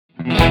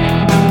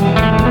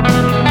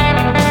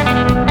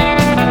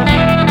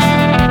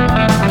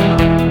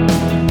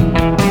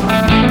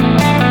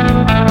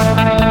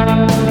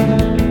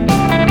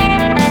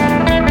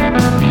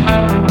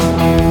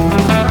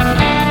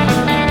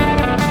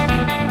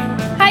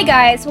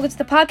guys, welcome to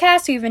the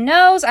podcast Who Even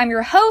Knows. I'm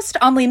your host,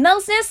 Amelie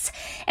Melsness,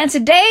 and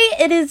today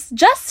it is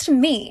just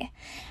me.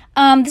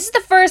 This is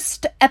the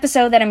first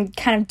episode that I'm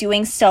kind of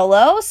doing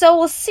solo, so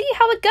we'll see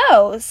how it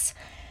goes.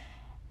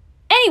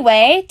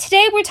 Anyway,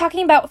 today we're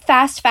talking about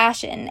fast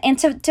fashion, and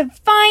to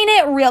define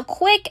it real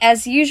quick,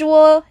 as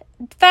usual,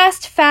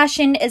 fast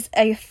fashion is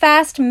a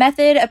fast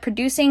method of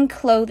producing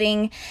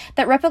clothing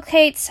that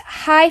replicates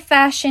high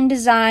fashion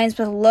designs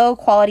with low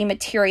quality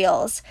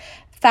materials.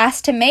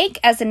 Fast to make,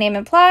 as the name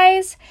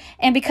implies,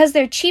 and because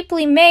they're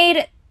cheaply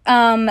made,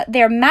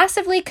 they're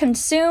massively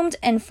consumed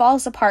and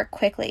falls apart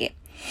quickly.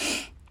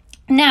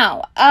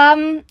 Now,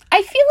 I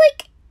feel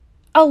like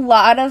a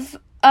lot of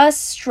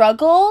us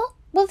struggle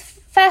with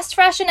fast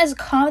fashion as a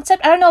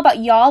concept. I don't know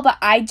about y'all, but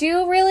I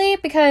do really,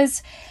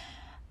 because,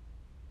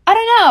 I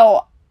don't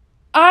know,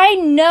 I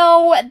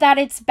know that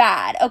it's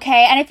bad,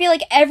 okay? And I feel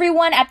like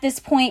everyone at this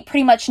point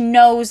pretty much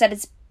knows that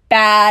it's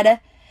bad.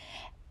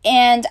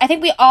 And I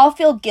think we all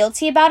feel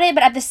guilty about it,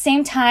 but at the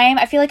same time,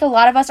 I feel like a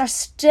lot of us are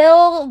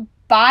still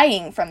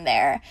buying from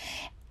there.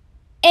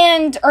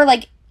 Or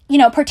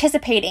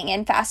participating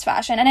in fast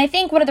fashion. And I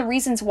think one of the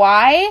reasons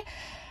why,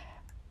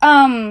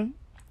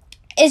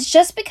 is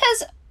just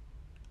because,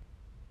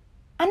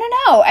 I don't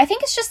know, I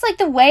think it's just like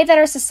the way that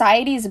our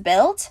society is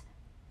built.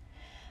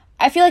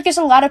 I feel like there's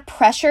a lot of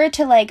pressure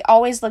to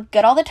always look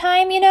good all the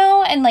time,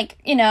 and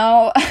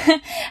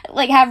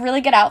have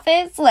really good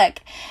outfits.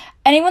 Look,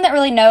 anyone that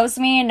really knows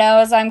me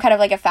knows I'm kind of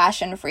like a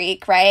fashion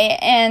freak, right?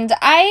 And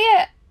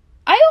I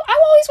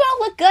always want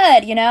to look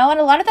good, and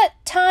a lot of that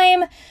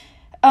time,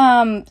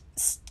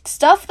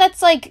 stuff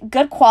that's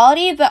good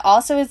quality, but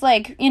also is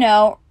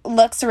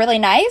looks really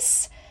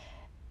nice,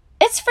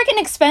 it's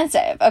freaking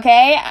expensive,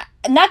 okay?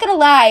 I'm not gonna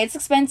lie, it's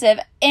expensive,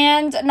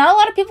 and not a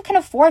lot of people can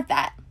afford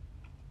that.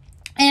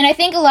 And I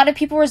think a lot of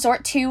people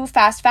resort to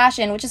fast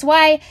fashion, which is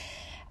why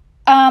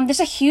there's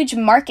a huge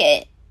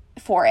market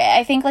for it.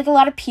 I think a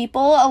lot of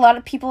people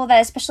that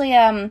especially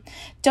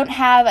don't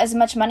have as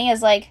much money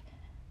as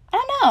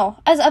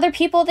as other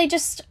people, they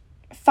just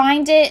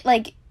find it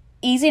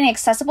easy and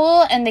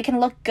accessible, and they can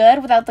look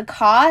good without the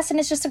cost, and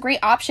it's just a great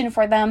option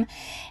for them.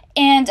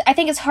 And I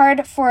think it's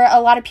hard for a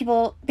lot of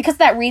people, because of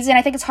that reason,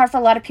 I think it's hard for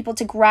a lot of people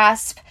to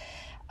grasp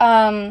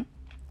I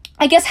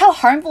guess how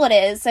harmful it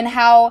is, and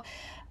how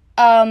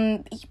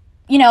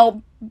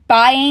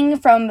buying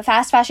from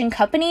fast fashion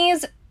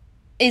companies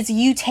is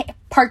you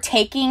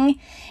partaking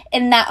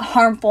in that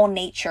harmful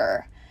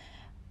nature,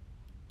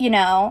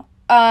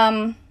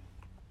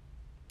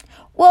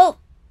 well,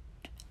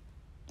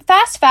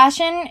 fast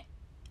fashion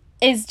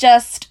is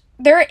just,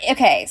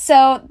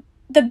 so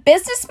the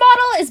business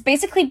model is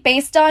basically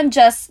based on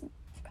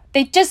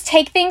they just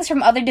take things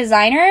from other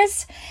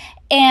designers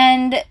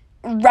and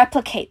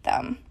replicate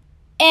them.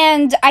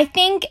 And I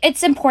think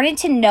it's important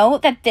to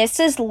note that this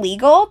is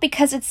legal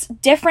because it's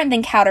different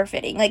than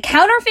counterfeiting.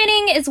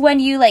 Counterfeiting is when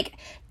you,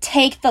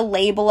 take the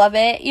label of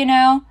it,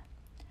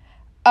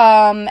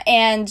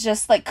 and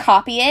just,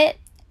 copy it,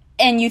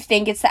 and you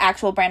think it's the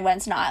actual brand when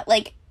it's not.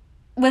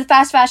 With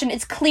fast fashion,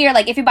 it's clear,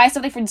 if you buy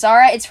something from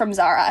Zara, it's from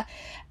Zara.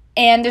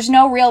 And there's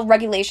no real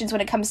regulations when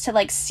it comes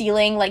to,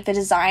 sealing, the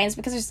designs,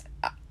 because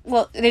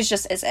there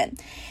just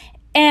isn't.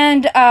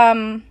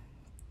 And,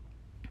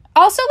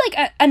 also,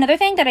 another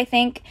thing that I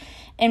think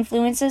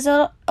influences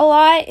a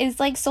lot is,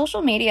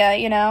 social media,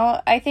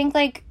 I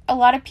think, a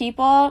lot of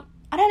people,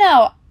 I don't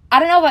know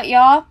about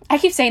y'all. I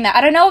keep saying that.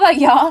 I don't know about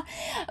y'all,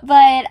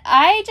 but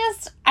I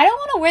don't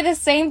want to wear the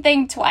same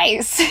thing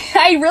twice.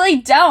 I really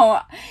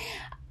don't.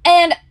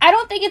 And I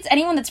don't think it's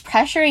anyone that's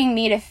pressuring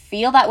me to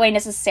feel that way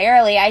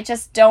necessarily. I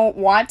just don't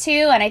want to,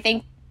 and I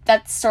think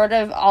that's sort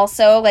of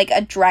also,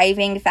 a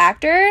driving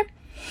factor.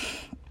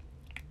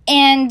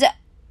 And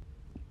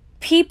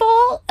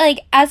people,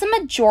 as a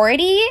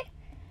majority,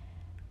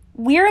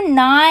 we're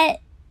not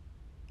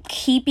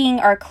keeping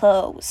our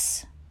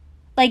clothes.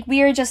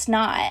 We are just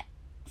not.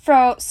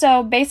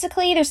 So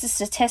basically, there's a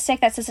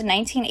statistic that says in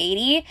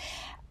 1980,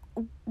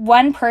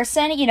 one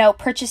person,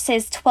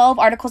 purchases 12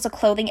 articles of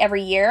clothing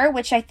every year,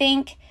 which I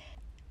think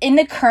in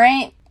the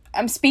current,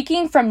 I'm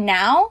speaking from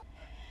now,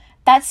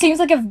 that seems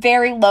like a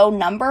very low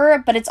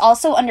number, but it's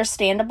also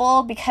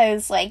understandable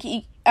because,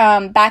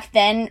 back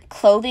then,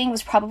 clothing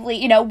was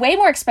probably, way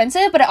more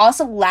expensive, but it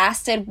also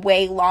lasted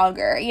way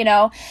longer,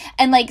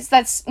 and,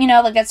 that's,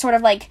 that's sort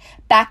of,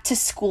 back to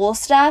school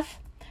stuff.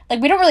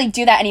 We don't really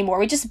do that anymore.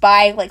 We just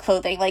buy,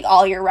 clothing,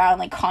 all year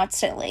round,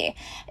 constantly.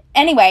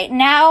 Anyway,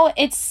 now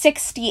it's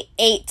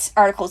 68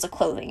 articles of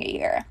clothing a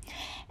year.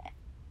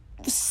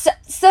 So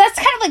that's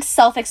kind of,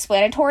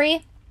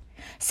 self-explanatory.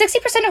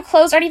 60% of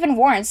clothes aren't even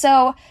worn,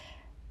 so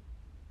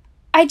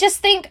I just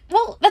think,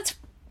 well, that's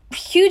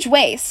huge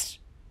waste.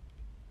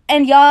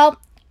 And y'all,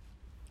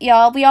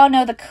 we all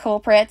know the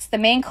culprits, the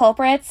main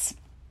culprits: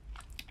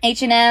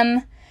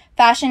 H&M,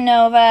 Fashion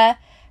Nova,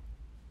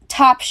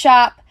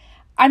 Topshop.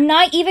 I'm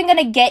not even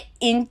gonna get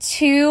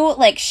into,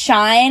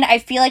 Shine. I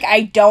feel like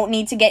I don't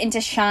need to get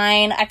into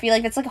Shine. I feel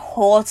like that's, a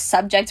whole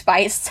subject by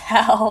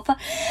itself.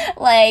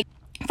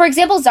 For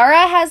example,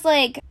 Zara has,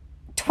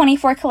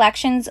 24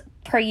 collections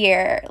per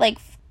year. Like,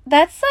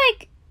 that's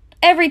like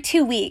every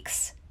 2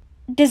 weeks.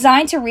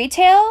 Design to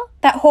retail,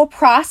 that whole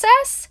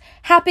process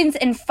happens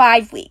in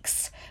 5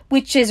 weeks,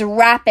 which is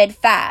rapid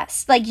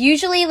fast. Like,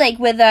 usually, like,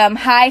 with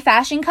high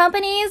fashion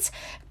companies,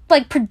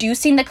 like,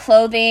 producing the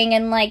clothing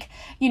and, like,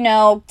 you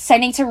know,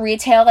 sending to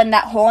retail, and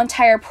that whole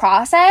entire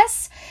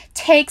process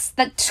takes,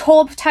 the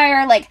whole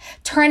entire, like,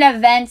 turn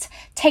event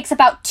takes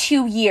about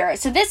 2 years.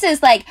 So this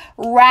is, like,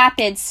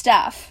 rapid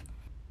stuff.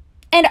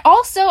 And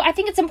also, I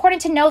think it's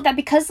important to note that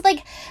because,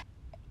 like,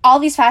 all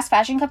these fast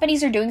fashion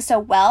companies are doing so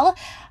well,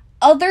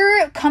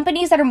 other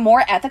companies that are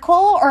more ethical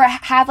or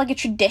have, like, a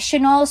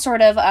traditional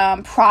sort of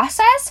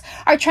process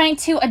are trying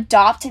to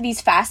adopt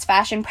these fast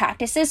fashion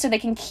practices so they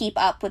can keep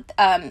up with,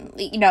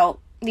 you know,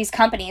 these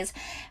companies.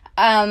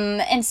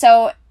 And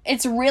so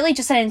it's really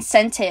just an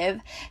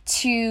incentive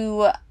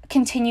to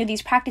continue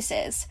these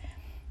practices.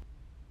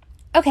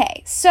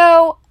 Okay,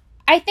 so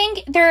I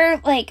think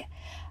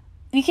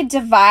we could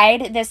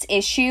divide this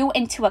issue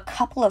into a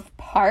couple of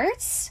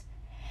parts.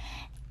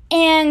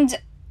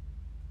 And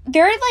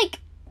there are, like,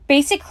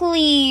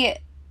 basically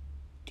a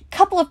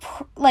couple of,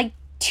 like,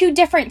 2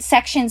 different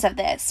sections of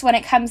this when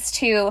it comes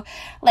to,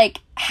 like,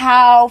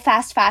 how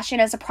fast fashion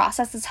as a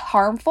process is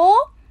harmful.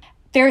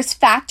 There's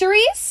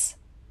factories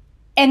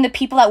and the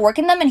people that work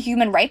in them and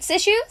human rights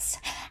issues.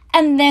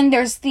 And then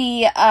there's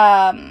the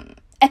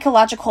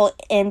ecological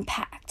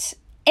impact.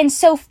 And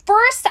so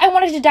first, I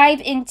wanted to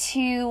dive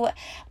into,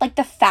 like,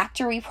 the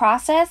factory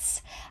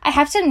process. I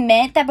have to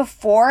admit that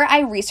before I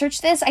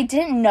researched this, I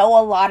didn't know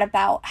a lot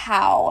about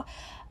how,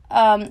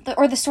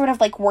 the sort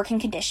of, like, working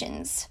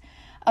conditions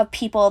of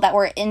people that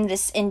were in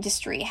this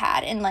industry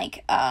had in,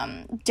 like,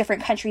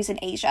 different countries in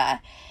Asia.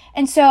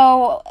 And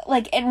so,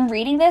 like, in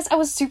reading this, I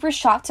was super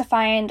shocked to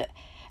find,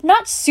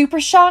 not super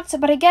shocked,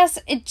 but I guess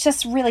it's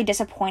just really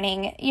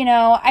disappointing. You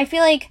know, I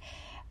feel like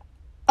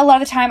a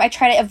lot of the time I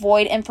try to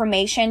avoid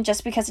information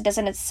just because it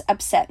doesn't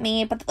upset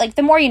me. But, like,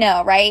 the more you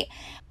know, right?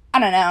 I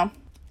don't know.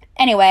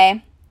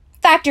 Anyway,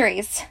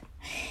 factories.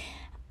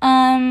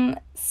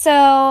 So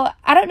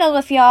I don't know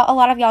if a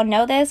lot of y'all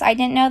know this. I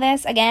didn't know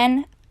this.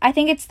 Again, I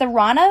think it's the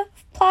Rana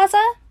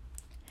Plaza.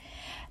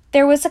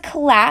 There was a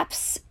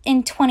collapse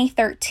in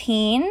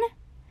 2013.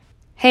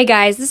 Hey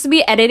guys, this is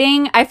me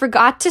editing. I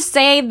forgot to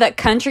say the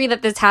country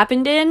that this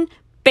happened in.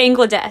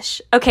 Bangladesh.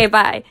 Okay,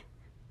 bye.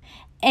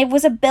 It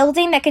was a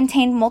building that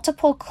contained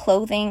multiple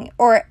clothing,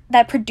 or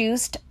that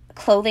produced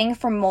clothing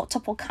for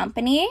multiple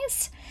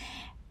companies.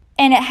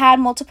 And it had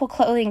multiple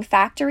clothing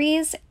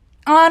factories.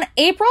 On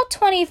April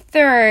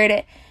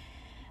 23rd,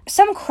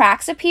 some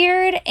cracks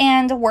appeared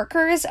and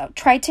workers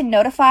tried to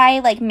notify,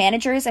 like,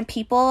 managers and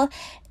people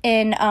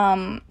in,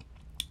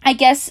 I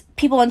guess,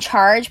 people in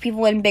charge,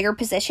 people in bigger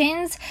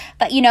positions,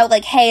 that, you know,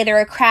 like, hey, there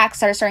are cracks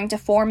that are starting to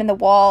form in the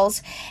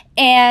walls.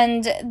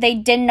 And they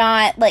did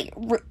not, like,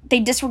 they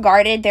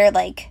disregarded their,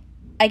 like,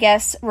 I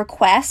guess,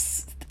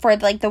 requests for,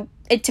 like,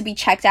 it to be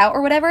checked out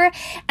or whatever.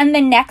 And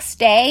the next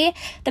day,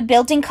 the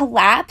building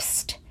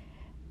collapsed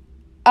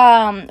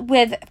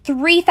with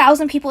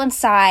 3,000 people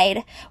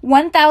inside,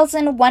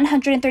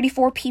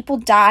 1,134 people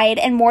died,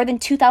 and more than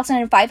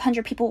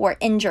 2,500 people were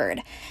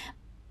injured.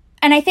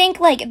 And I think,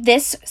 like,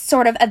 this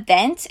sort of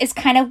event is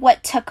kind of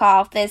what took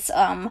off this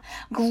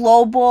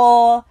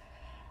global,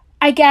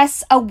 I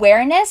guess,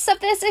 awareness of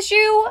this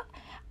issue.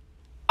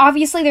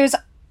 Obviously, there's,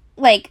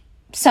 like,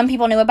 some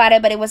people knew about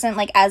it, but it wasn't,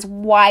 like, as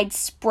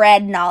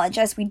widespread knowledge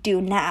as we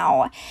do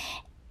now.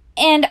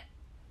 And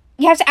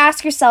you have to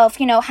ask yourself,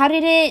 you know, how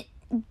did it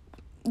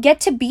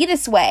get to be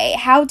this way?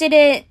 How did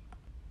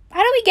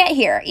we get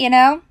here, you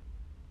know?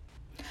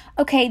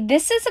 Okay,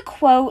 this is a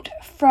quote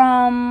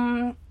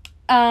from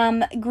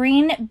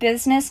Green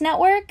Business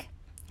Network,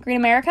 Green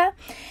America,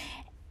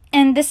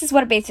 and this is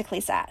what it basically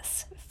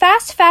says.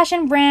 Fast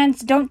fashion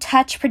brands don't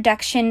touch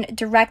production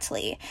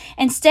directly.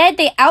 Instead,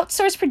 they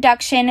outsource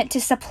production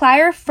to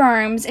supplier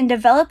firms in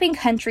developing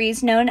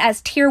countries known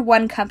as Tier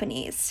 1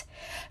 companies.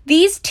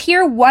 These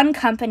Tier 1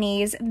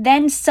 companies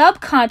then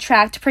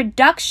subcontract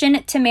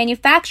production to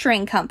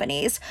manufacturing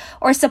companies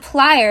or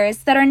suppliers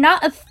that are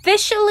not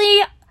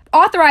officially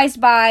authorized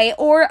by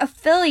or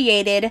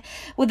affiliated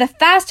with the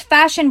fast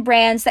fashion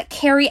brands that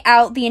carry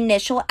out the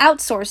initial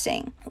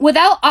outsourcing.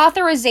 Without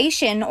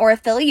authorization or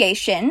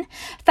affiliation,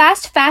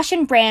 fast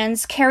fashion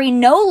brands carry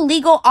no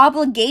legal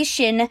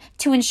obligation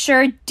to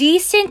ensure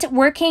decent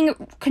working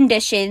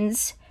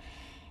conditions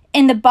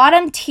in the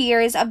bottom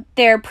tiers of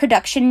their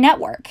production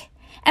network.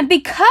 And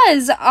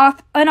because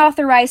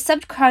unauthorized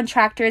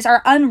subcontractors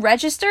are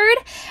unregistered,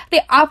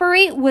 they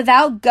operate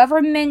without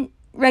government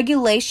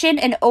regulation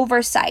and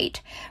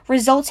oversight,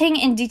 resulting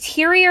in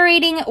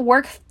deteriorating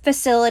work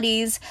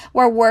facilities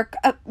where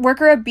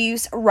worker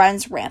abuse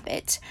runs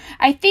rampant.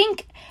 I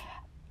think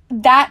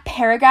that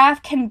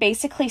paragraph can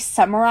basically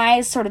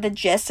summarize sort of the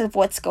gist of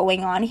what's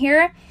going on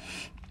here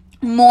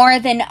more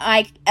than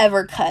I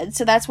ever could.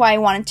 So that's why I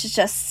wanted to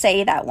just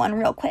say that one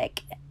real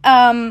quick.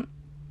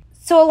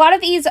 So a lot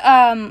of these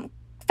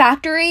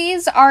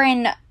factories are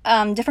in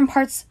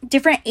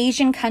different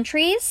Asian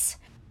countries.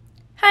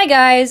 Hi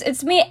guys,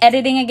 it's me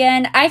editing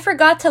again. I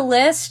forgot to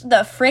list the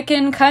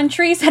frickin'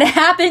 countries that it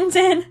happened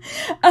in.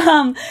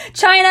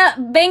 China,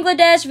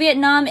 Bangladesh,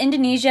 Vietnam,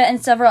 Indonesia,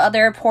 and several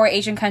other poor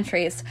Asian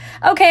countries.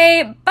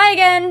 Okay, bye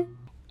again.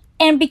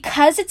 And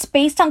because it's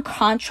based on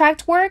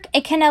contract work,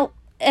 it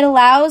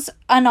allows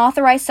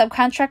unauthorized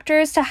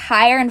subcontractors to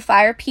hire and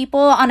fire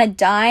people on a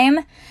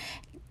dime,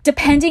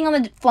 depending on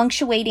the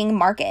fluctuating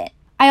market.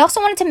 I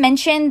also wanted to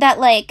mention that,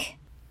 like,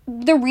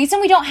 the reason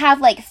we don't have,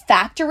 like,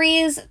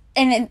 factories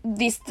and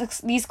these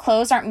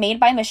clothes aren't made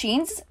by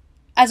machines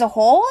as a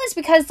whole is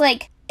because,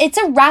 like, it's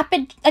a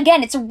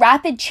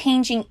rapid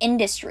changing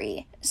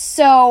industry.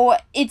 So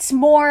it's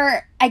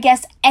more, I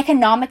guess,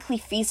 economically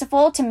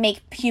feasible to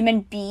make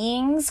human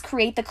beings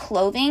create the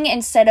clothing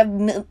instead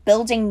of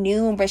building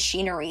new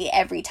machinery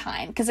every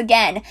time. Because,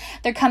 again,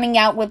 they're coming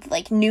out with,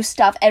 like, new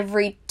stuff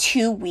every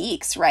 2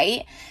 weeks,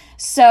 right?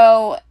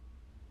 So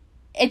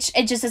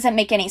it just doesn't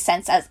make any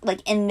sense as,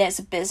 like, in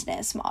this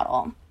business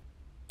model.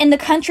 In the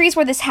countries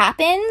where this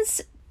happens,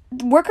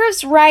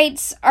 workers'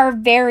 rights are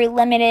very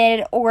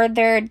limited or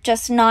they're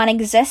just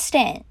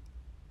non-existent.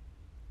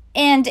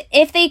 And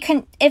if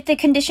the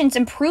conditions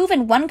improve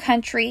in one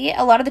country,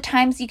 a lot of the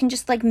times you can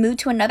just, like, move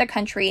to another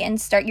country and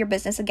start your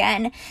business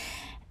again.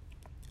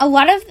 A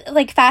lot of,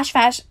 like, fast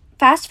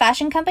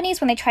fashion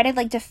companies, when they try to,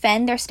 like,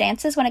 defend their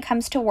stances when it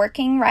comes to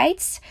working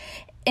rights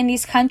in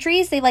these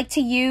countries, they like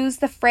to use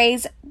the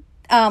phrase,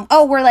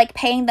 we're, like,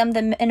 paying them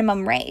the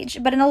minimum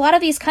wage. But in a lot of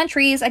these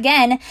countries,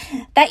 again,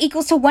 that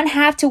equals to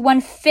 1/2 to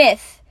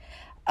 1/5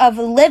 of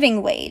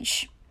living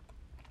wage.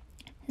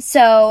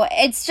 So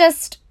it's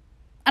just,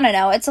 I don't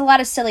know, it's a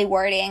lot of silly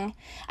wording.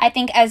 I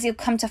think as you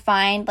come to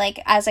find, like,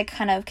 as I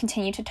kind of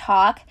continue to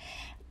talk,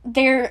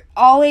 they're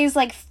always,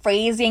 like,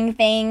 phrasing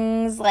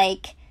things,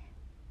 like,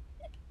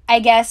 I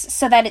guess,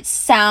 so that it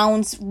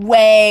sounds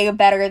way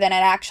better than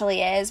it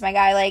actually is, my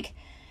guy. Like,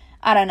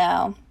 I don't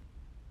know.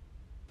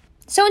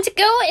 So to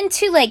go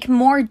into, like,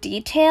 more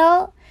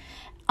detail,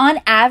 on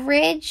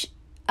average,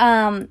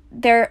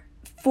 they're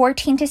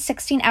 14 to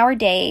 16-hour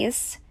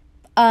days.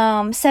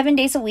 7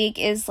 days a week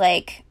is,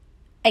 like,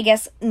 I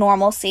guess,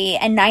 normalcy,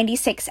 and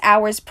 96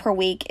 hours per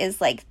week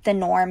is, like, the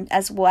norm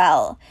as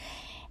well.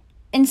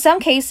 In some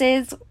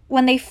cases,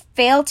 when they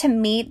fail to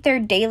meet their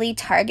daily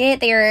target,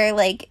 they are,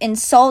 like,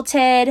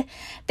 insulted,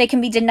 they can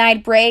be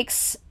denied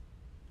breaks,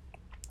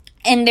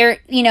 and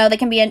they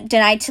can be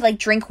denied to, like,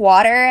 drink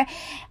water.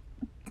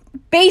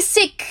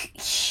 Basic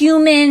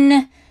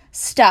human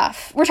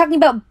stuff. We're talking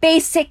about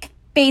basic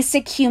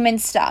human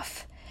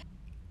stuff.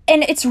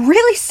 And it's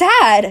really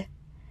sad.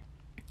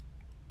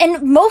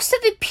 And most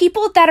of the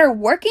people that are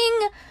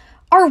working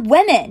are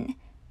women.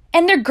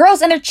 And they're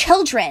girls and they're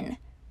children.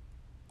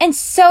 And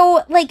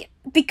so, like,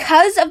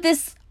 because of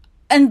this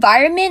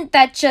environment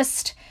that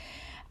just,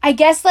 I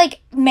guess,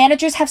 like,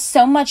 managers have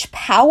so much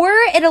power,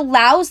 it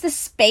allows the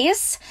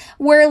space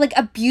where, like,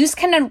 abuse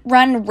can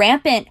run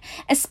rampant,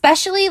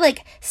 especially,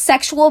 like,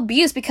 sexual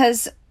abuse,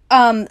 because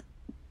the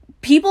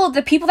people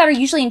that are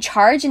usually in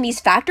charge in these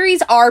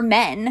factories are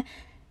men.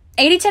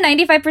 80 to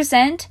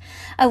 95%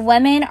 of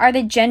women are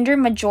the gender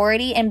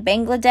majority in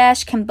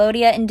Bangladesh,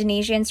 Cambodia,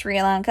 Indonesia, and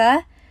Sri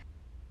Lanka.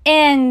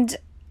 And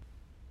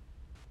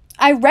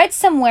I read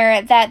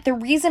somewhere that the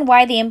reason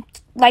why they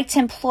like to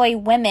employ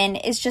women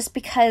is just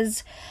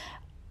because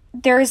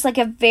there's, like,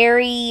 a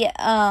very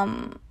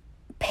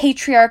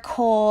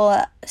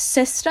patriarchal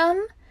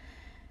system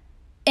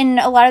in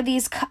a lot of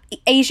these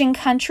Asian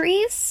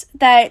countries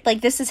that, like,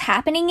 this is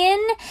happening in,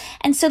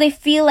 and so they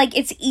feel like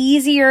it's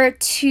easier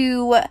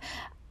to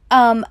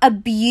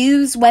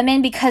abuse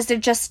women because they're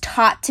just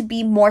taught to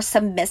be more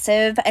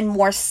submissive and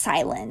more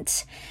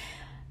silent.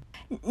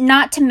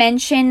 Not to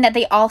mention that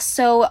they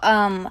also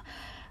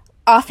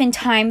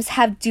oftentimes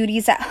have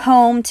duties at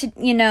home to,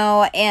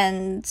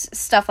 and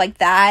stuff like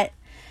that.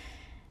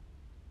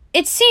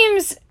 It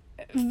seems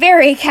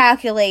very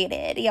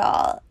calculated,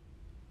 y'all.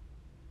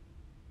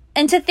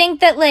 And to think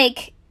that,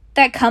 like,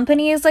 that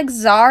companies like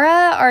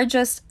Zara are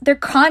just, they're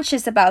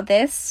conscious about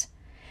this.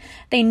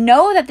 They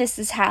know that this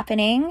is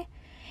happening.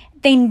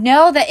 They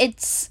know that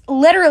it's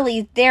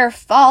literally their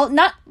fault.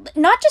 Not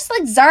just,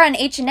 like, Zara and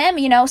H&M,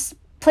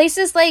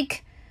 places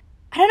like,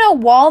 I don't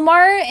know,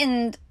 Walmart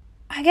and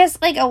I guess,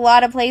 like, a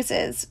lot of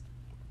places.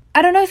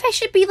 I don't know if I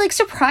should be, like,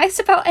 surprised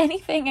about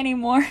anything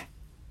anymore.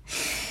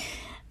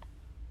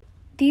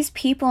 These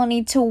people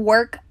need to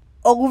work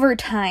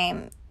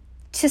overtime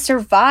to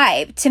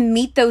survive, to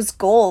meet those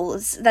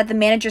goals that the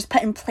managers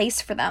put in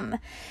place for them.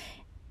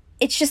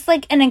 It's just,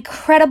 like, an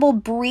incredible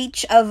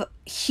breach of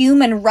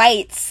human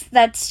rights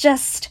that's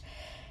just...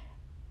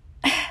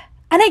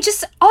 And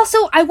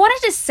I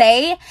wanted to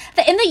say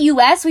that in the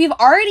US, we've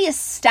already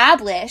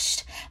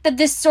established that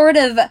this sort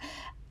of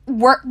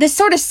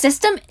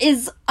system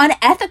is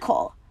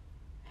unethical.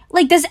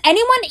 Like, does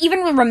anyone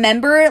even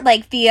remember,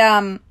 like,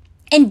 the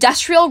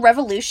Industrial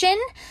Revolution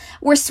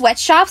where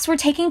sweatshops were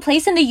taking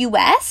place in the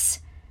US?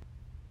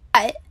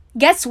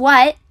 Guess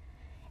what?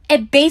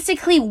 It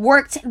basically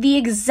worked the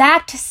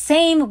exact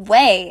same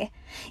way.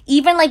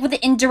 Even, like, with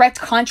the indirect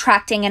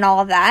contracting and all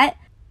of that.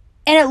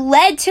 And it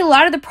led to a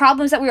lot of the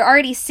problems that we were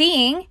already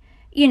seeing,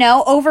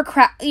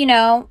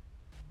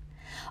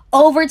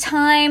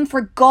 overtime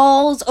for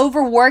goals,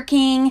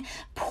 overworking,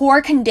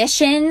 poor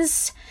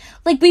conditions.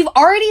 Like, we've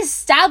already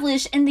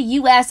established in the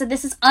US that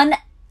this is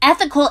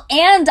unethical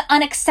and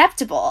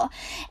unacceptable.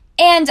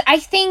 And I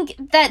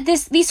think that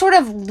these sort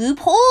of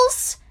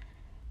loopholes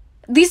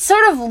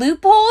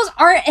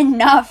aren't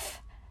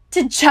enough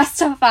to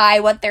justify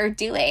what they're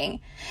doing.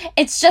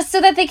 It's just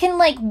so that they can,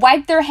 like,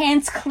 wipe their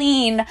hands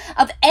clean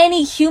of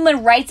any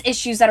human rights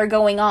issues that are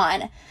going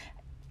on,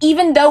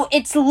 even though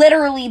it's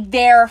literally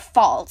their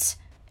fault.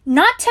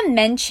 Not to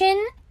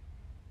mention,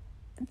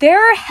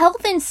 there are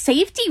health and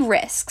safety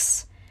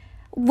risks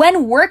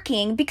when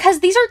working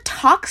because these are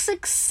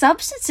toxic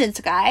substances,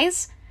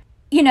 guys.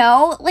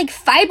 Like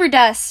fiber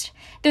dust.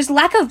 There's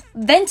lack of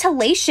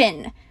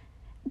ventilation.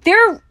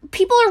 There are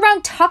people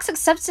around toxic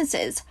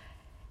substances.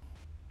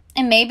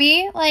 And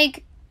maybe,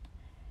 like,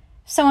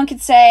 someone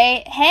could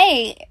say,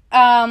 hey,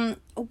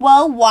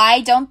 well,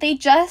 why don't they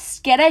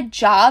just get a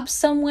job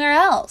somewhere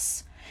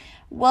else?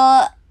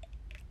 Well,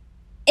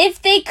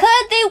 if they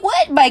could, they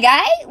would, my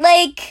guy.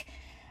 Like,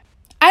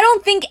 I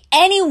don't think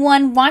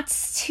anyone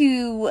wants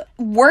to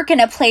work in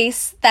a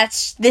place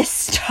that's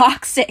this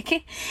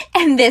toxic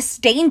and this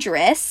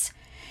dangerous.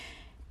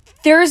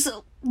 There's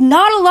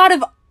not a lot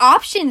of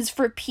options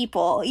for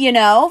people,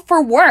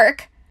 for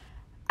work.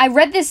 I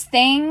read this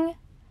thing.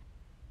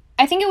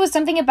 I think it was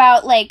something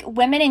about, like,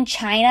 women in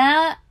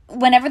China,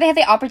 whenever they have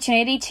the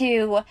opportunity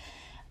to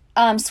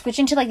switch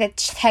into, like, the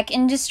tech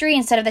industry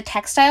instead of the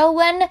textile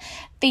one,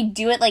 they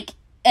do it, like,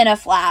 in a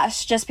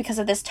flash just because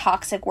of this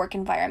toxic work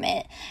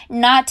environment.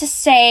 Not to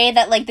say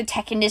that, like, the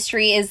tech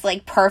industry is,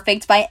 like,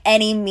 perfect by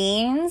any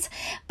means,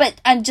 but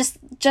just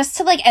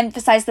to, like,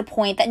 emphasize the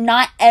point that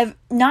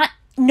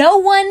no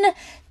one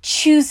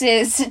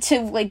chooses to,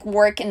 like,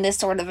 work in this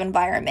sort of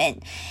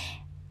environment.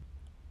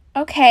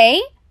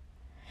 Okay.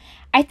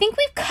 I think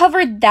we've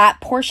covered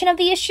that portion of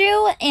the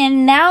issue,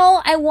 and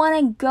now I want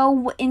to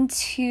go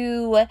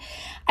into,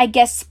 I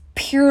guess,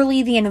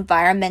 purely the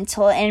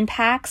environmental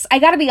impacts. I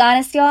gotta be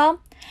honest, y'all.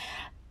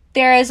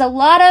 There's a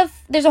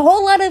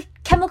whole lot of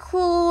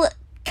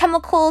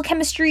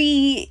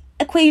chemistry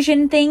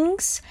equation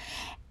things.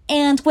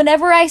 And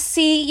whenever I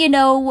see,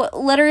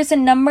 letters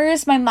and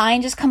numbers, my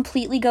mind just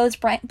completely goes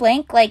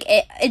blank. Like,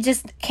 it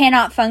just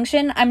cannot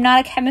function. I'm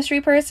not a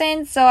chemistry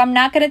person, so I'm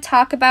not going to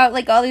talk about,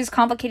 like, all these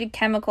complicated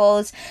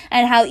chemicals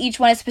and how each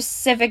one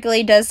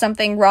specifically does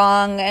something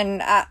wrong,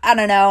 and I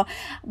don't know.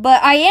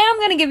 But I am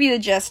going to give you the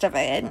gist of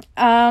it.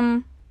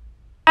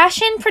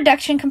 Fashion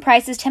production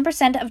comprises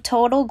 10% of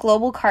total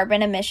global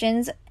carbon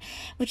emissions,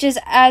 which is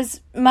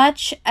as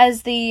much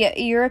as the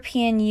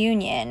European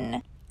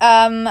Union.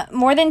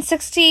 More than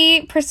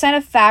 60%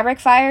 of fabric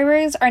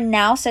fibers are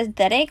now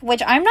synthetic,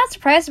 which I'm not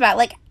surprised about.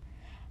 Like,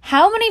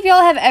 how many of y'all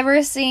have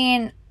ever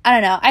seen, I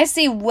don't know, I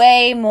see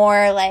way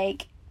more,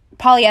 like,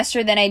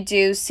 polyester than I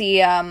do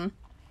see,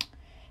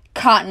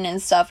 cotton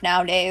and stuff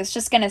nowadays.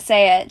 Just gonna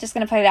say it. Just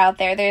gonna put it out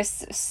there.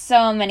 There's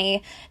so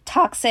many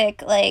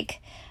toxic,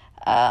 like,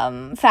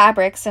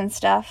 fabrics and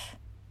stuff.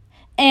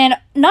 And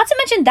not to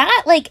mention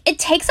that, like, it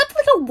takes up,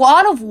 like, a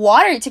wad of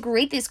water to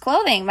create this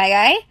clothing, my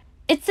guy.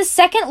 It's the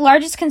second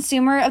largest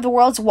consumer of the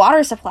world's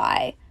water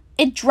supply.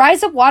 It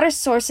dries up water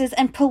sources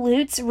and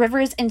pollutes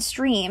rivers and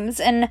streams.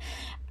 And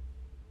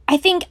I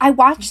think I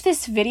watched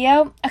this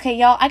video. Okay,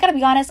 y'all, I gotta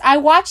be honest. I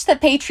watched the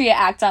Patriot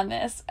Act on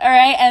this,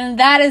 alright? And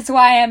that is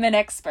why I'm an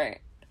expert.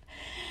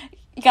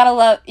 You gotta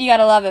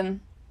love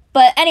him.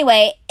 But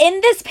anyway,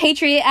 in this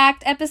Patriot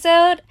Act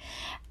episode,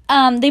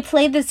 they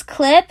played this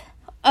clip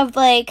of,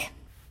 like,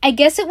 I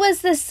guess it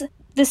was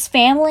this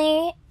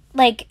family,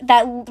 like,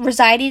 that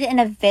resided in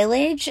a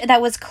village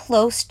that was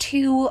close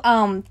to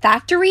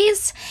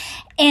factories,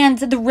 and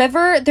the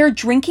river, their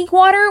drinking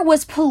water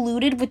was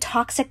polluted with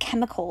toxic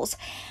chemicals.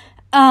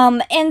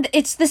 And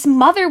it's this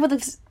mother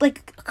with,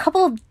 like, a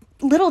couple of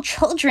little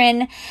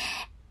children,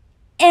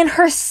 and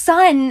her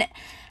son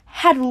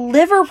had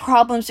liver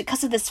problems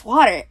because of this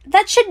water.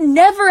 That should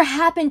never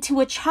happen to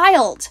a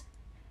child.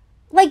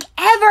 Like,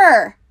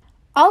 ever.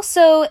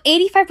 Also,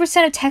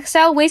 85% of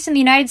textile waste in the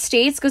United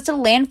States goes to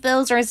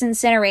landfills or is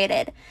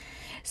incinerated.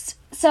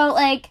 So,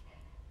 like,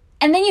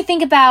 and then you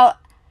think about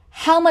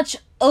how much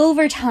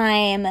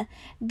overtime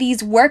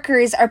these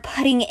workers are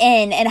putting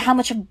in and how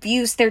much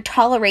abuse they're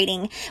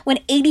tolerating when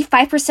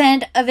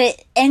 85% of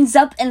it ends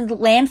up in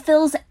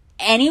landfills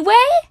anyway?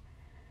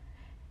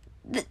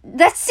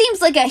 That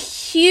seems like a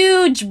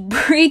huge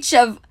breach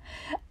of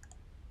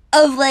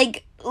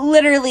like,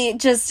 literally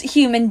just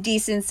human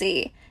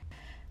decency.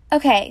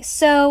 Okay,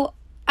 so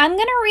I'm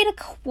gonna read a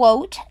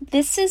quote.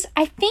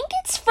 I think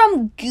it's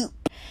from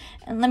Goop.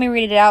 And let me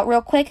read it out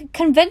real quick.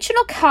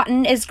 Conventional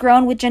cotton is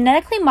grown with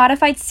genetically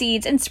modified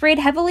seeds and sprayed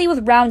heavily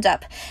with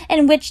Roundup,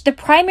 in which the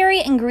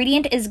primary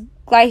ingredient is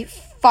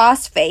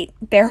glyphosate,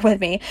 bear with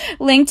me,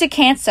 linked to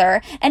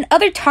cancer and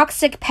other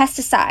toxic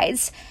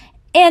pesticides.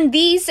 And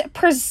these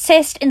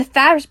persist in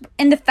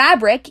the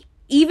fabric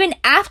even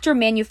after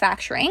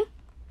manufacturing.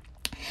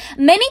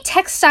 Many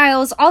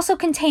textiles also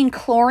contain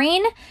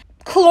chlorine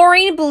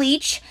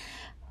bleach,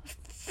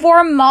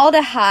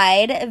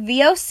 formaldehyde,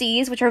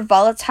 VOCs, which are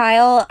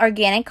volatile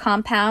organic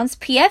compounds,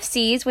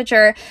 PFCs, which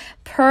are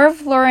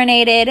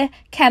perfluorinated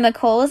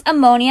chemicals,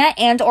 ammonia,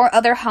 and or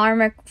other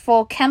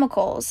harmful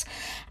chemicals.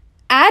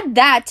 Add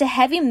that to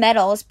heavy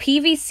metals,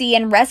 PVC,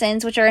 and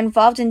resins, which are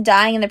involved in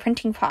dyeing in the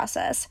printing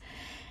process.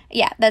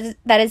 Yeah,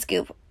 that is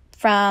goop.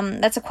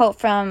 That's a quote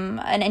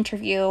from an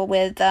interview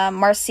with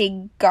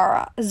Marcy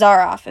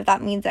Zaroff, if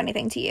that means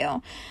anything to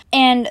you.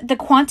 And the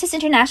Qantas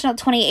International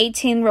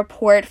 2018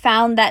 report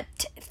found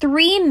that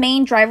three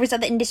main drivers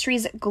of the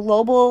industry's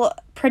global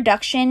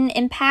production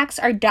impacts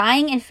are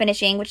dyeing and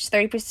finishing, which is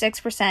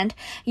 36%,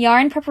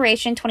 yarn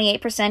preparation,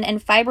 28%,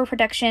 and fiber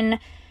production,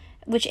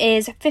 which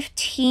is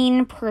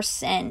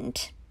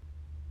 15%.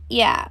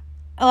 Yeah,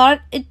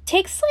 it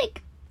takes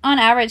on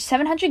average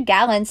 700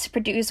 gallons to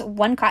produce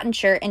one cotton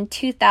shirt and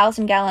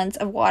 2,000 gallons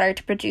of water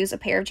to produce a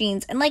pair of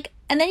jeans. And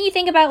then you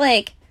think about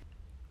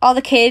all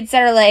the kids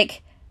that are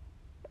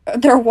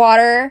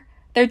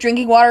their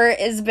drinking water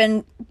has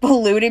been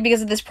polluted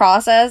because of this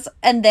process,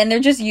 and then they're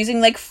just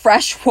using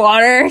fresh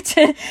water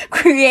to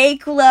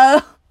create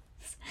clothes.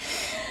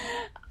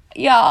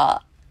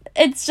 Y'all,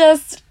 it's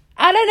just,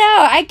 I don't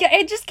know, I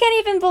just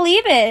can't even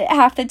believe it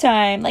half the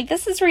time.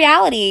 This is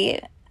reality.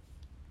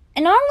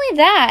 And not only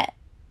that,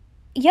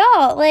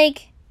 y'all,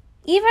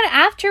 even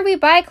after we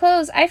buy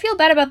clothes, I feel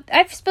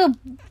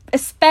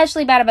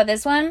especially bad about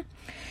this one.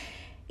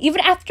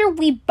 Even after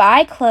we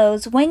buy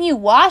clothes, when you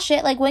wash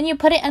it, when you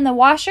put it in the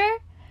washer,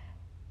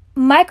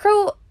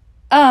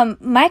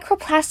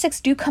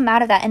 microplastics do come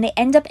out of that, and they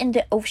end up in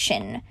the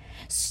ocean.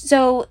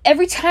 So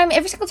every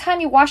single time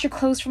you wash your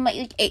clothes from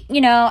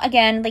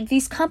again,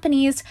 these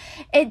companies,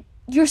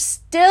 you're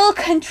still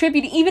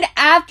contributing even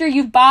after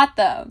you've bought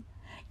them.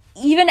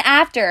 Even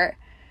after.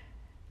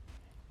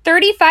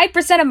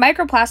 35% of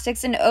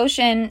microplastics in the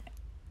ocean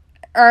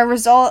are a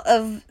result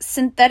of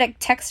synthetic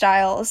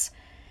textiles.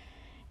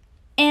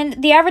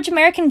 And the average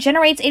American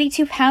generates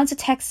 82 pounds of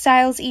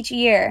textiles each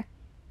year.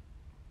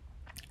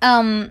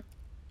 Look,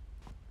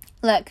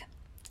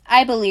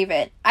 I believe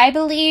it. I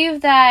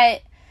believe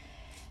that,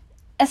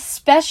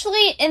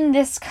 especially in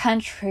this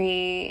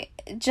country,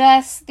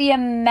 just the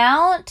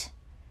amount,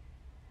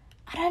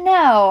 I don't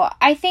know,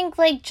 I think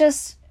we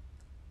just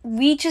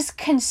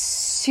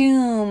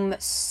consume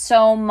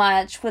so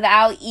much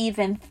without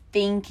even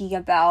thinking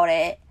about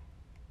it.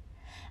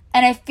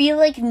 And I feel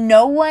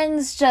no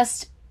one's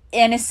just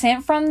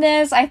innocent from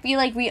this. I feel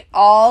we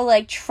all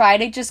try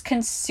to just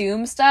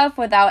consume stuff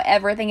without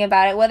ever thinking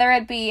about it, whether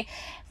it be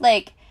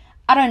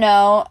I don't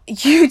know,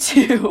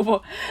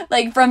 YouTube,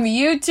 from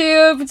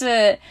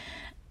YouTube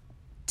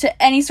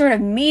to any sort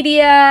of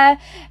media,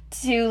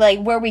 to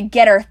where we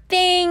get our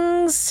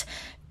things,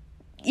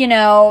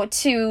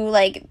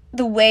 to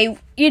the way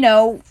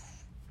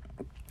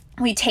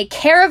we take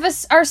care of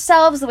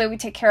ourselves, the way we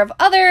take care of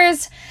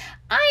others.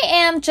 I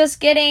am just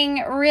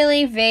getting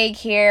really vague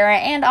here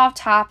and off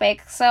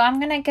topic, so I'm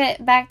gonna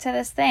get back to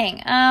this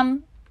thing.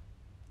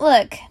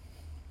 Look,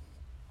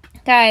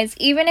 guys,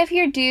 even if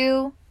you're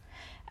due,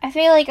 I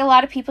feel a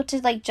lot of people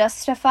to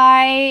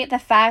justify the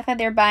fact that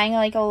they're buying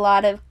a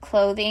lot of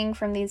clothing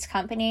from these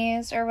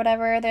companies or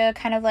whatever, they're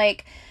kind of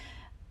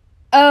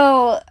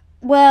oh,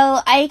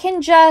 well, I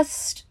can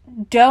just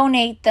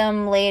donate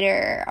them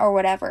later or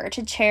whatever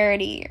to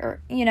charity,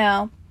 or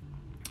y'all,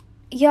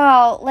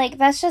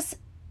 that's just,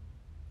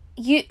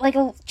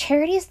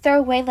 charities throw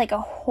away a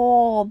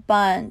whole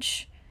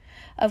bunch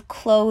of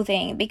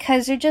clothing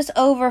because they're just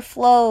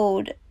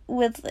overflowed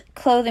with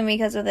clothing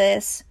because of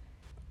this.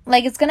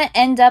 It's gonna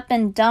end up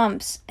in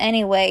dumps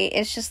anyway.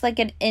 It's just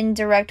an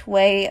indirect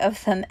way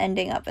of them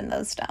ending up in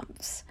those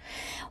dumps.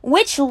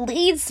 Which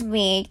leads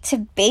me to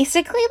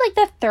basically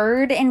the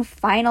third and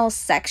final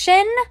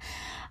section.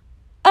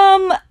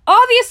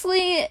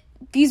 Obviously,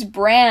 these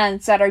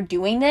brands that are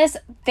doing this,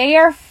 they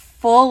are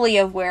fully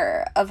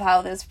aware of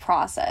how this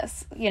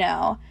process,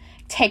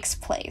 takes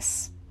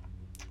place.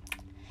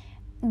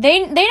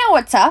 They know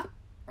what's up,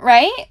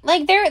 right?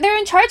 They're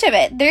in charge of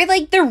it. They're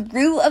the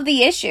root of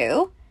the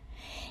issue.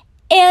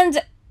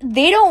 And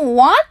they don't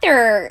want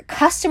their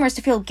customers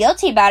to feel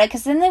guilty about it,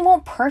 because then they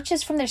won't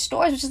purchase from their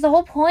stores, which is the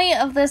whole point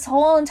of this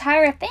whole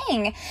entire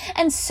thing.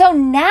 And so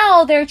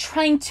now they're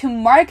trying to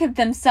market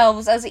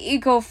themselves as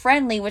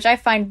eco-friendly, which I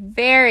find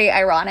very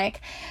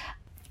ironic.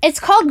 It's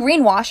called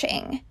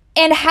greenwashing.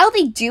 And how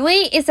they do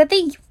it is that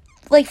they,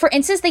 for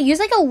instance, they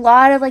use a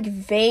lot of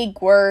vague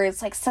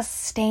words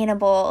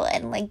sustainable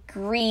and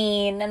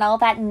green and all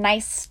that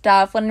nice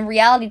stuff, when in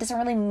reality it doesn't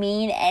really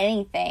mean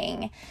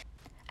anything.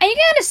 And you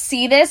gotta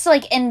see this,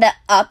 in the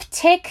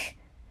uptick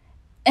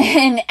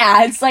in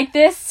ads like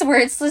this, where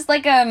it's just, I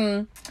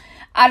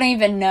don't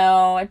even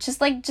know. It's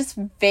just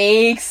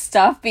vague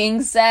stuff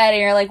being said,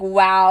 and you're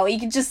wow, you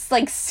can just,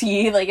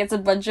 see, it's a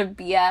bunch of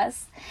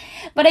BS.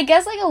 But I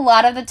guess, a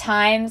lot of the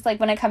times,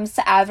 when it comes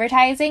to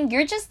advertising,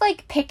 you're just,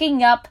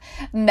 picking up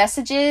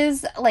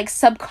messages,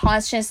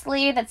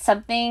 subconsciously, that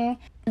something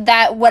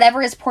that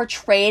whatever is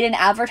portrayed in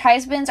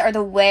advertisements are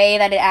the way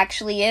that it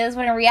actually is,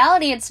 when in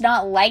reality it's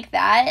not like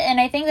that. And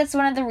I think that's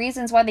one of the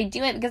reasons why they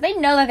do it, because they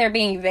know that they're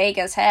being vague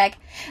as heck.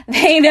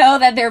 They know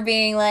that they're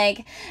being,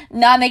 like,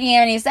 not making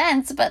any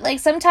sense, but, like,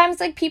 sometimes,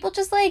 like, people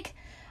just, like,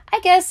 I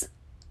guess,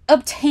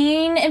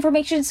 obtain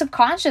information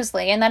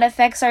subconsciously, and that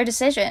affects our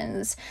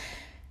decisions.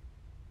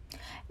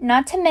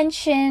 Not to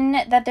mention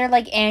that their,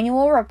 like,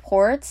 annual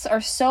reports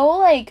are so,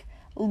 like,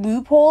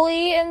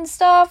 loopholey and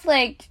stuff.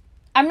 Like,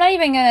 I'm not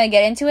even gonna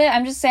get into it.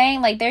 I'm just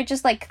saying, like, they're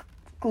just, like,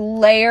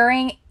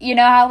 layering, you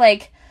know how,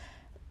 like,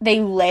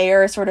 they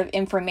layer sort of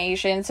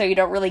information so you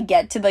don't really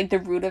get to, like, the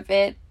root of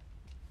it.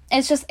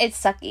 It's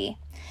sucky.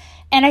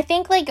 And I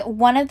think, like,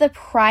 one of the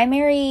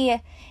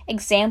primary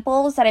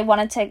examples that I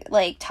wanted to,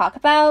 like, talk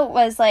about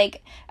was,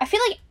 like, I feel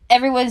like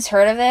everyone's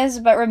heard of this,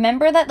 but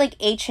remember that, like,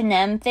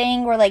 H&M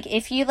thing where, like,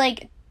 if you,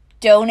 like,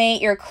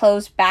 donate your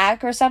clothes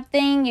back or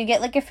something, you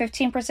get, like, a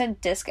 15%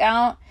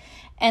 discount,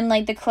 and,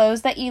 like, the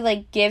clothes that you,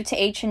 like, give to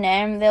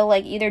H&M, they'll,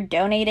 like, either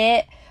donate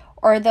it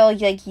or they'll,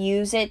 like,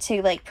 use it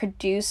to, like,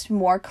 produce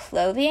more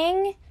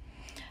clothing.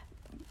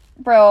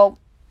 Bro,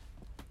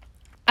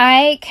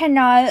 I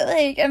cannot,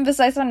 like,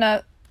 emphasize on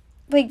that.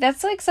 Like,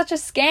 that's, like, such a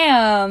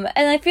scam.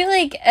 And I feel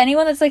like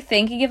anyone that's, like,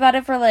 thinking about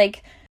it for,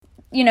 like,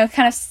 you know,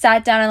 kind of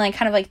sat down and, like,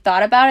 kind of, like,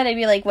 thought about it, they'd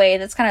be like, wait,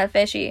 that's kind of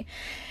fishy.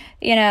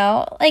 You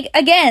know? Like,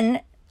 again,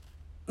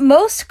 a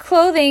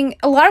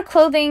lot of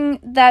clothing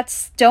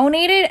that's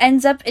donated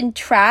ends up in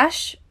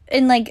trash,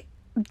 in, like,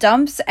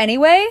 dumps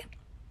anyway.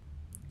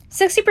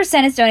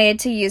 60% is donated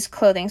to used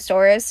clothing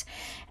stores.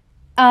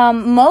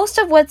 Most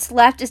of what's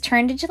left is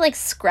turned into, like,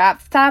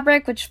 scrap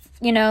fabric, which,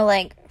 you know,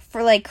 like,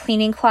 for, like,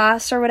 cleaning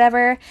cloths or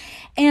whatever.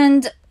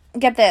 And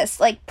get this,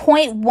 like,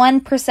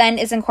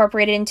 0.1% is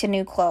incorporated into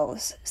new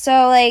clothes.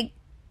 So, like,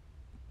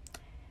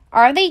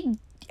 are they,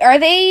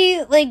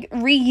 like,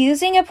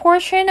 reusing a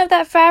portion of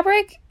that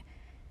fabric?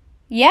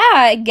 Yeah,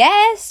 I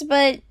guess,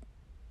 but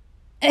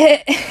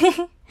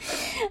a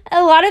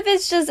lot of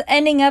it's just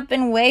ending up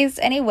in waste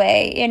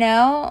anyway, you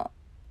know?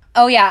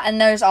 Oh, yeah, and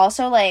there's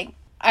also, like,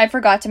 I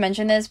forgot to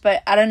mention this,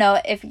 but I don't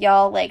know if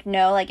y'all, like,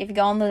 know, like, if you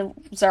go on the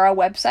Zara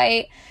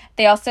website,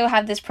 they also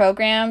have this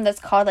program that's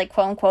called, like,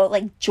 quote-unquote,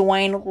 like,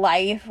 Join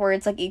Life, where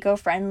it's, like,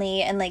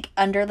 eco-friendly, and, like,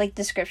 under, like,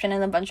 description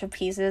and a bunch of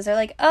pieces, they're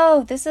like,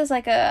 oh, this is,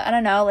 like, a, I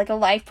don't know, like, a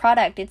life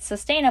product, it's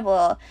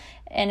sustainable,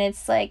 and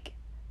it's, like,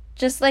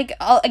 just, like,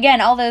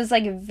 all those,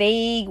 like,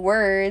 vague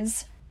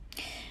words.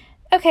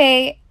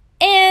 Okay,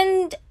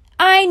 and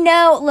I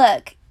know,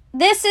 look,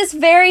 this is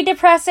very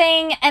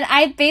depressing, and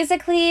I've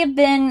basically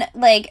been,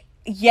 like,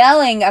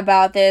 yelling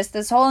about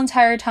this whole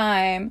entire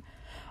time.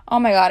 Oh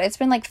my god, it's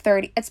been like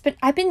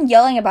I've been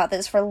yelling about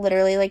this for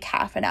literally like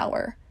half an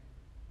hour.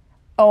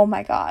 Oh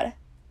my god.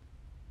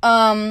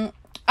 I'm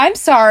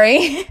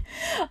sorry.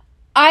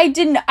 I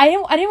didn't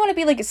want to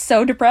be like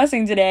so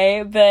depressing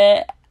today,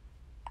 but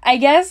I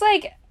guess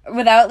like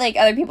without like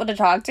other people to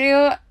talk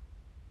to,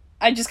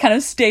 I just kind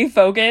of stay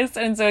focused,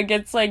 and so it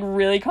gets like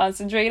really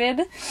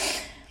concentrated.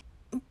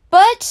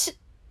 But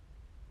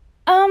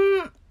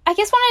I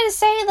guess wanted to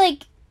say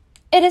like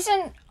it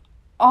isn't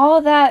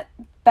all that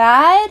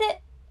bad,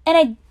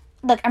 and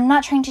I'm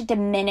not trying to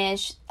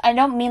diminish, I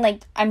don't mean,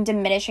 like, I'm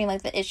diminishing,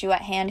 like, the issue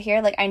at hand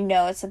here, like, I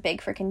know it's a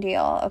big freaking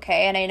deal,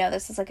 okay, and I know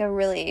this is, like, a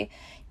really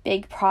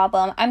big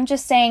problem. I'm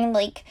just saying,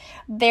 like,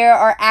 there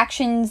are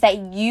actions that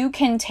you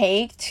can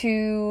take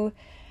to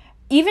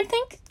even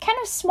think kind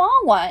of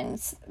small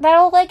ones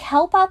that'll, like,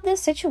 help out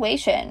this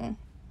situation.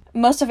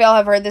 Most of y'all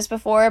have heard this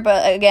before,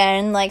 but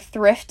again, like,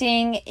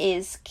 thrifting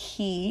is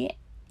key,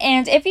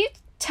 and if you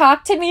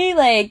talk to me,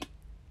 like,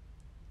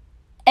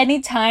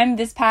 anytime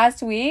this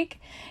past week,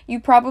 you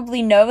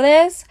probably know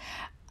this.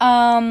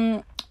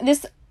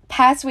 This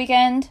past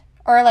weekend,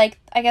 or, like,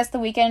 I guess the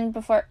weekend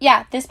before,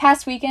 yeah, this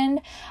past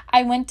weekend,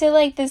 I went to,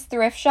 like, this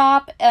thrift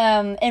shop,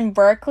 in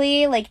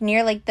Berkeley, like,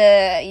 near, like,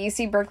 the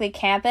UC Berkeley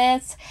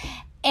campus,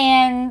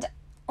 and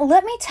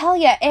let me tell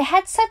you, it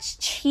had such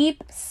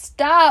cheap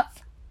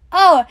stuff.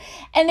 Oh,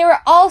 and they were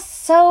all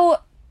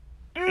so,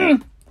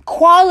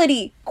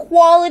 quality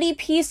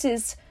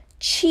pieces,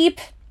 cheap,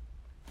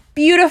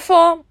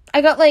 beautiful. I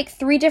got like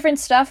three different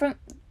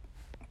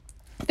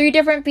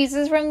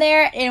pieces from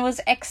there, and it was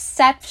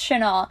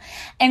exceptional.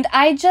 And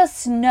I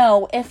just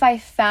know if I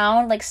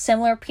found like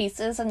similar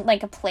pieces in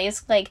like a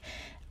place like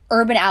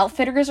Urban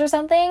Outfitters or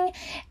something,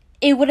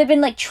 it would have been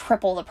like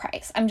triple the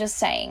price. I'm just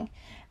saying.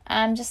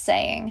 I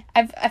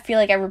feel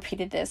like I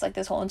repeated this like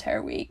this whole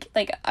entire week.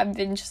 Like I've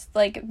been just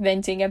like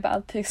venting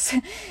about this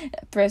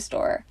thrift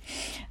store.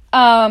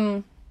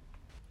 But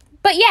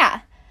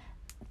yeah.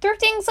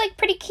 Thrifting's, like,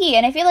 pretty key,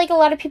 and I feel like a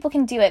lot of people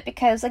can do it,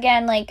 because,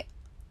 again, like,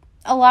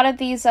 a lot of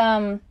these,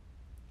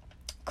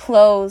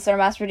 clothes that are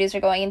mass-produced are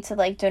going into,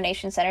 like,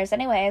 donation centers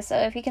anyway, so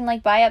if you can,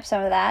 like, buy up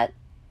some of that,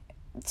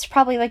 it's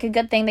probably, like, a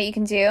good thing that you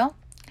can do.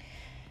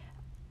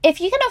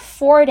 If you can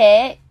afford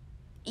it,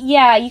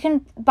 yeah, you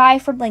can buy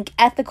from, like,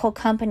 ethical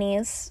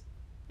companies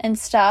and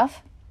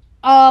stuff,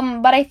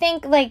 but I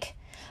think, like,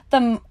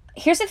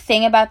 here's the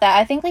thing about that.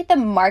 I think, like, the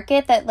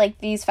market that, like,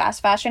 these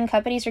fast fashion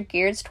companies are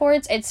geared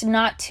towards, it's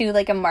not to,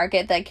 like, a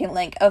market that can,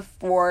 like,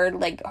 afford,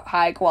 like,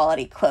 high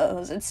quality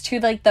clothes. It's to,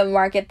 like, the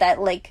market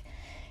that, like,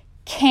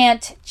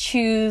 can't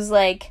choose,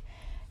 like,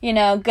 you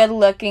know, good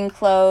looking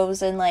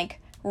clothes and, like,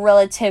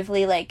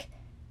 relatively, like,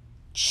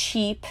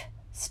 cheap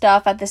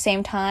stuff at the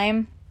same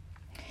time.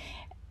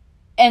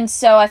 And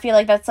so I feel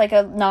like that's, like,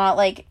 a not,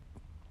 like,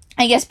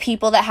 I guess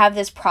people that have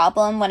this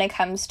problem when it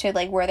comes to,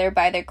 like, where they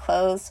buy their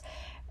clothes,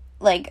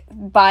 like,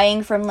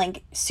 buying from,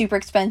 like, super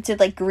expensive,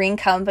 like, green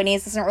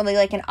companies isn't really,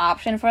 like, an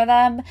option for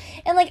them.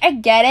 And, like, I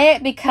get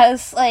it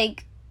because,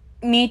 like,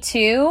 me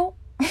too.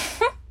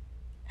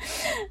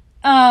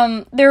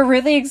 They're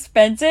really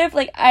expensive.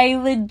 Like, I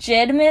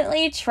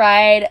legitimately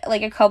tried,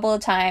 like, a couple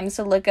of times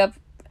to look up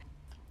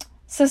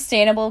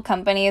sustainable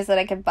companies that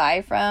I could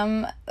buy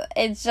from.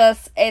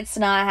 It's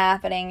not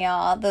happening,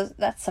 y'all.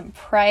 That's some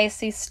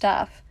pricey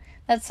stuff.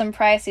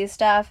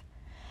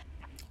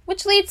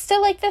 Which leads to,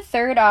 like, the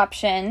third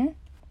option.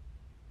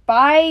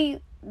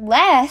 Buy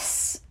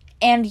less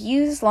and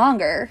use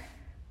longer.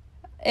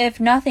 If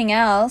nothing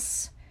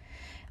else.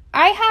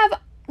 I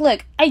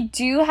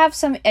do have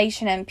some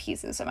H&M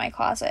pieces in my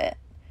closet.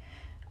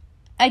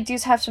 I do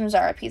have some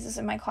Zara pieces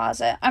in my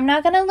closet. I'm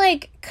not gonna,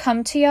 like,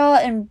 come to y'all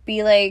and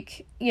be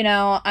like, you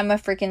know, I'm a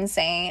freaking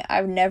saint.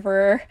 I've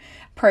never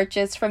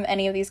purchased from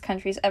any of these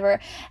countries ever.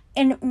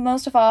 And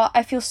most of all,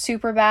 I feel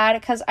super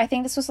bad because I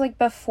think this was, like,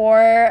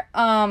 before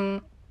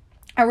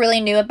I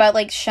really knew about,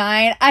 like,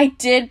 Shine. I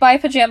did buy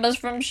pajamas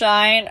from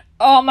Shine.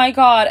 Oh my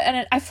god.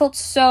 And I felt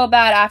so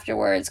bad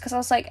afterwards because I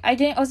was like, I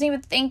wasn't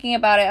even thinking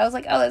about it. I was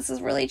like, oh, this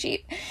is really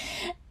cheap.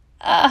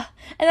 And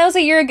that was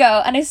a year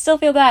ago and I still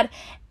feel bad.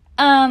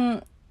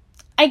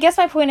 I guess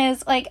my point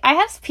is, like, I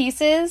have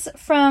pieces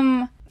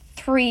from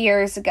 3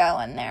 years ago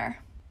in there.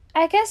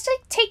 I guess,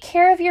 like, take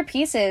care of your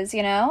pieces,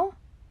 you know?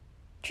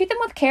 Treat them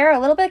with care, a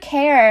little bit of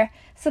care,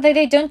 so that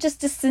they don't just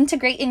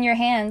disintegrate in your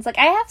hands. Like,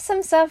 I have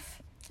some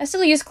stuff, I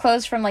still use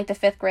clothes from, like, the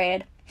 5th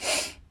grade.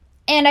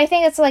 And I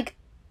think it's, like,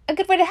 a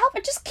good way to help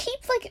it. Just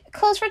keep, like,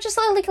 clothes for just,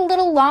 like, a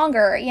little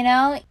longer, you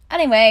know?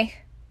 Anyway,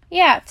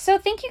 yeah, so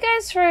thank you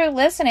guys for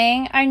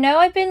listening. I know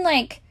I've been,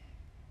 like,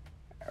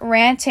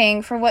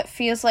 ranting for what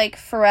feels like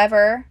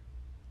forever.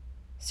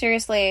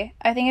 Seriously,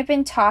 I think I've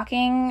been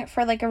talking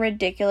for, like, a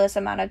ridiculous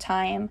amount of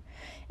time.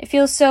 It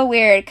feels so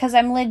weird because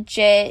I'm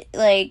legit,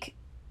 like,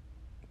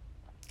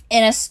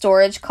 in a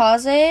storage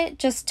closet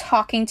just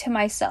talking to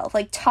myself,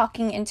 like,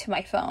 talking into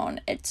my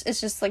phone. It's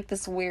just, like,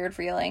 this weird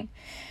feeling.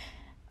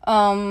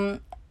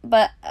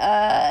 But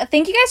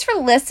thank you guys for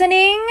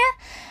listening.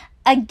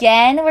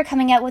 Again, we're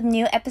coming out with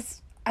new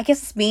episodes. I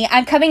guess it's me.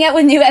 I'm coming out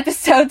with new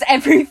episodes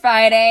every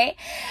Friday.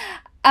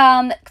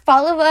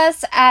 Follow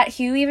us at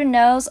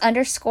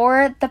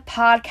 _the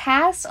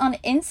podcast on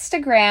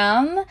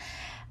Instagram.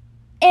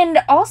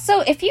 And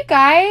also, if you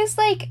guys,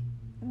 like,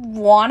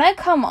 wanna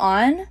come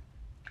on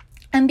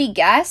and be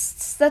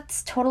guests,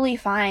 that's totally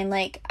fine.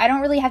 Like, I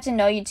don't really have to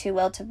know you too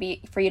well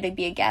for you to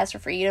be a guest or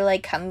for you to,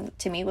 like, come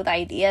to me with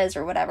ideas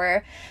or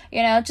whatever.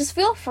 You know, just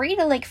feel free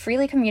to, like,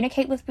 freely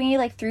communicate with me,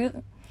 like,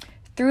 through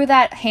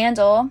that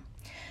handle.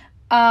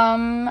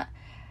 I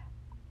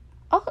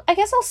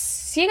guess I'll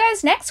see you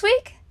guys next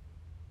week.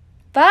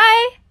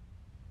 Bye!